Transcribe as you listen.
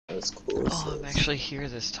was cool. Oh, I'm actually here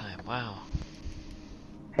this time. Wow.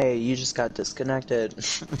 Hey, you just got disconnected.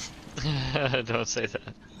 Don't say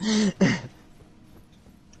that.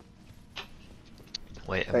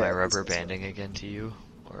 Wait, am Oh, I yeah, rubber banding again to you?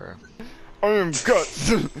 Or... I am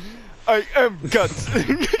Guts! I am Guts!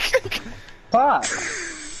 Fuck!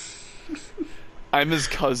 I'm his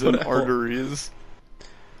cousin, Arteries.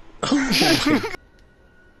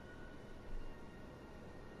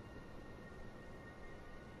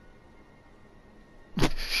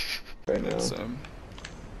 Right now. Same.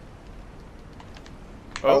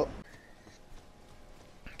 Oh.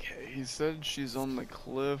 Okay, he said she's on the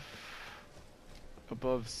cliff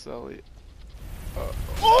above Sally.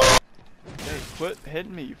 Oh! Hey, quit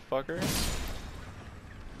hitting me, you fucker.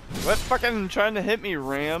 Quit fucking trying to hit me,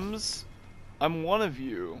 Rams. I'm one of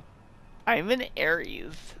you. I'm an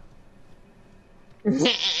Aries. I'm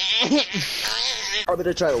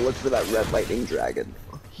gonna try to look for that red lightning dragon.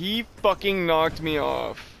 He fucking knocked me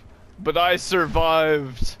off. But I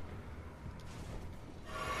survived.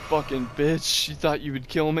 Fucking bitch, you thought you would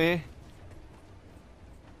kill me?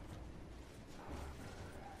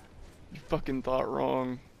 You fucking thought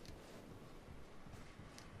wrong.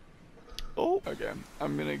 Oh, okay.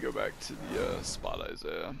 I'm gonna go back to the spot,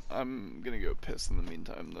 Isaiah. I'm gonna go piss in the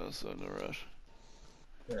meantime, though, so no rush.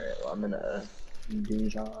 Alright, well, I'm gonna do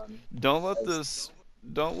John. Don't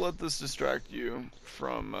let this distract you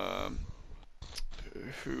from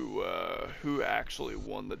who actually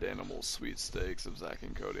won the Danimal sweepstakes of Zach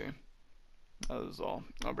and Cody. That is all.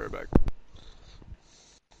 I'll be right back.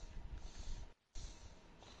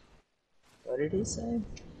 What did he say?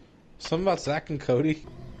 Something about Zach and Cody.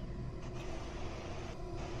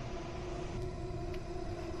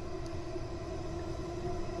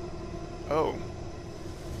 Oh.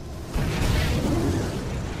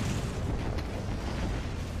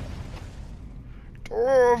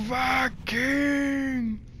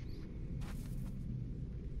 Viking!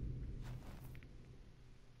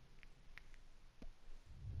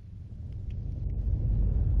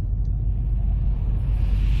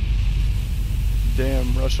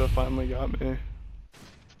 Damn, Russia finally got me.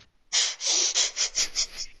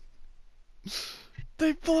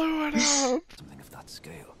 They blew it up! Something of that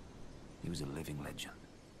scale. He was a living legend.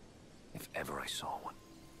 If ever I saw one.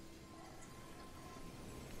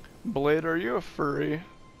 Blade, are you a furry?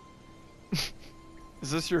 Is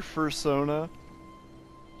this your fursona?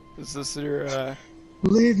 Is this your,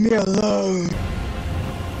 Leave me alone!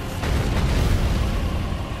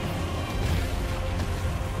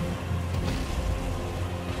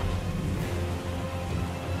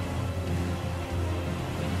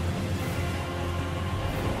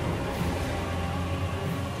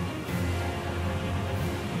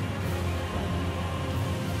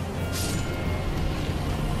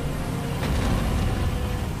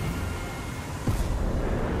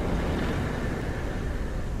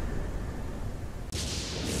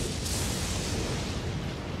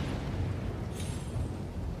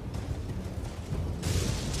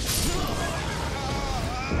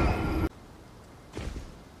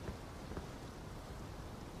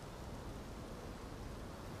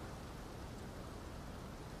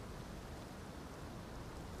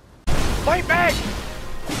 Fight back!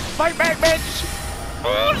 Fight back, bitch!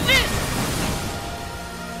 Oh, shit!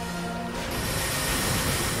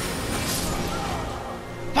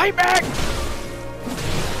 Fight back!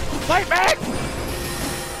 Fight back!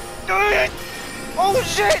 Oh,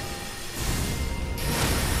 shit!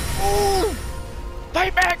 Oh!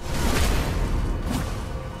 Fight back!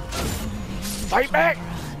 Fight back!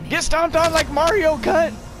 Get stomped on like Mario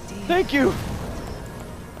cut! Thank you!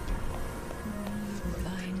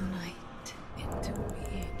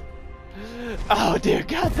 Oh dear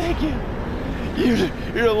God, thank you!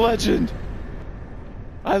 You're a legend!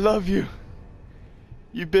 I love you.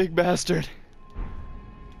 You big bastard.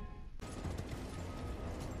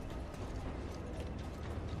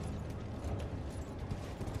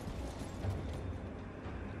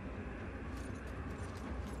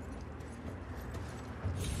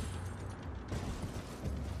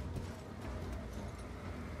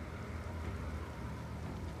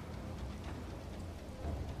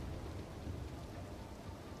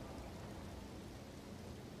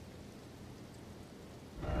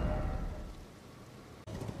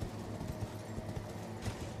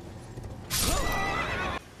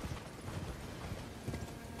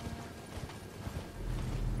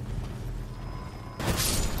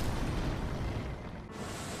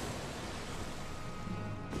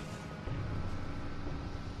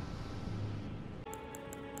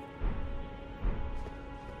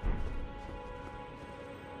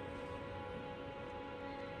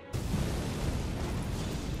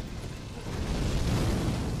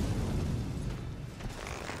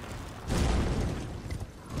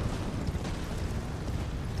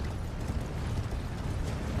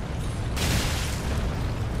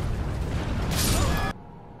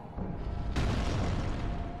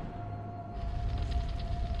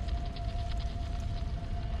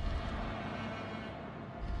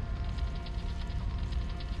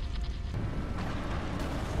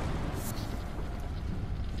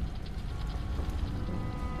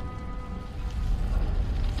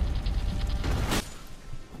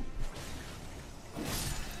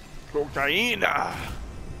 cocaine.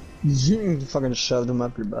 You fucking shoved him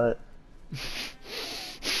up your butt.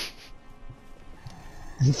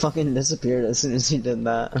 He fucking disappeared as soon as he did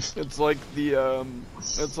that. It's like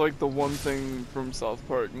the one thing from South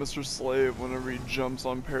Park, Mr. Slave, whenever he jumps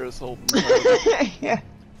on Paris Hilton's head.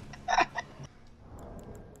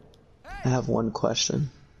 I have one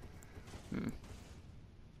question.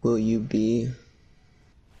 Will you be?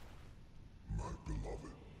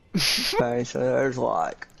 Okay, so there's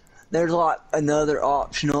like another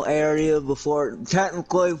optional area before.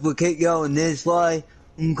 Technically, if we keep going this way,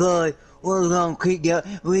 okay, we're gonna keep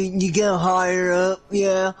going. You go higher up,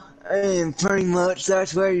 yeah, and pretty much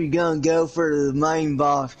that's where you're gonna go for the main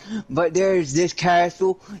boss. But there's this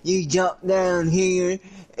castle. You jump down here,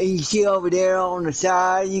 and you see over there on the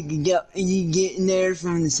side. You can get in there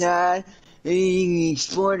from the side. And you can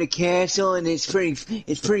explore the castle, and it's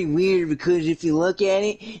pretty weird because if you look at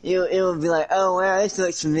it, it'll be like, oh wow, this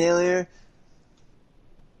looks familiar.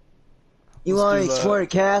 You Let's want do to that. explore the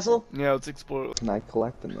castle? Yeah, let's explore. Can I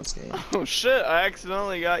collect in this game? Oh shit! I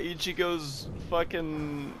accidentally got Ichigo's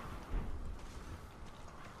fucking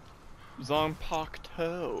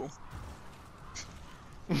Zanpakuto.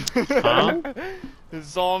 Huh?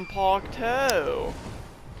 Zanpakuto.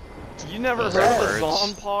 You never Those heard are of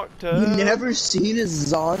words. a Zanpakuto? You never seen a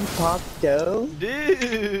Zanpakuto?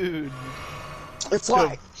 Dude. It's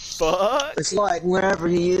like Fuck. it's like whenever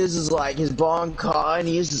he uses like his Bankai and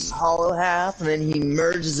he uses his hollow half, and then he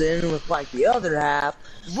merges in with like the other half,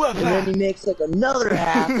 and then he makes like another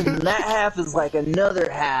half, and that half is like another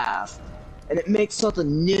half, and it makes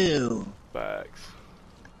something new. Facts.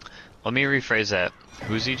 Let me rephrase that.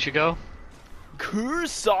 Who's Ichigo?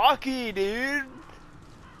 Kurosaki, dude.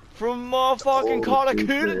 From motherfucking Oh,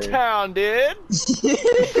 Katakuta okay. Town, dude.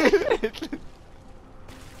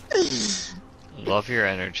 Love your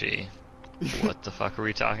energy. What the fuck are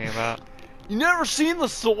we talking about? You never seen the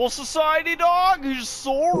Soul Society, dog? He's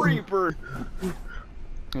Soul Reaper.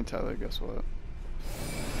 Hey Tyler, guess what?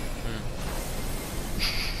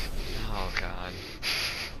 Oh god.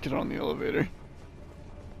 Get on the elevator.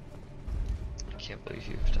 I can't believe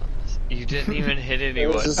you've done this. You didn't even hit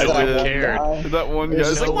anyone. There's just No that one one cared. guy. That one There's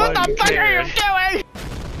guy's like, no what the one fuck are you cared." doing?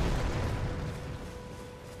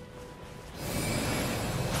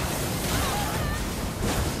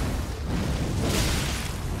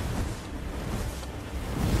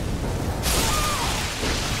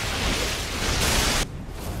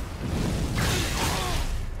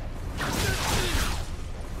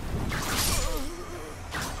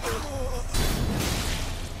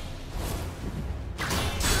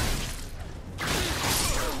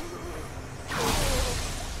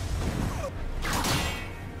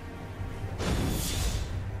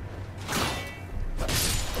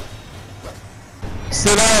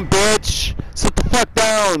 Sit down, bitch! Sit the fuck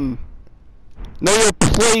down! Know your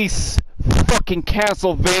place, fucking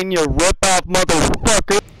Castlevania rip-off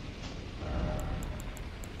motherfucker!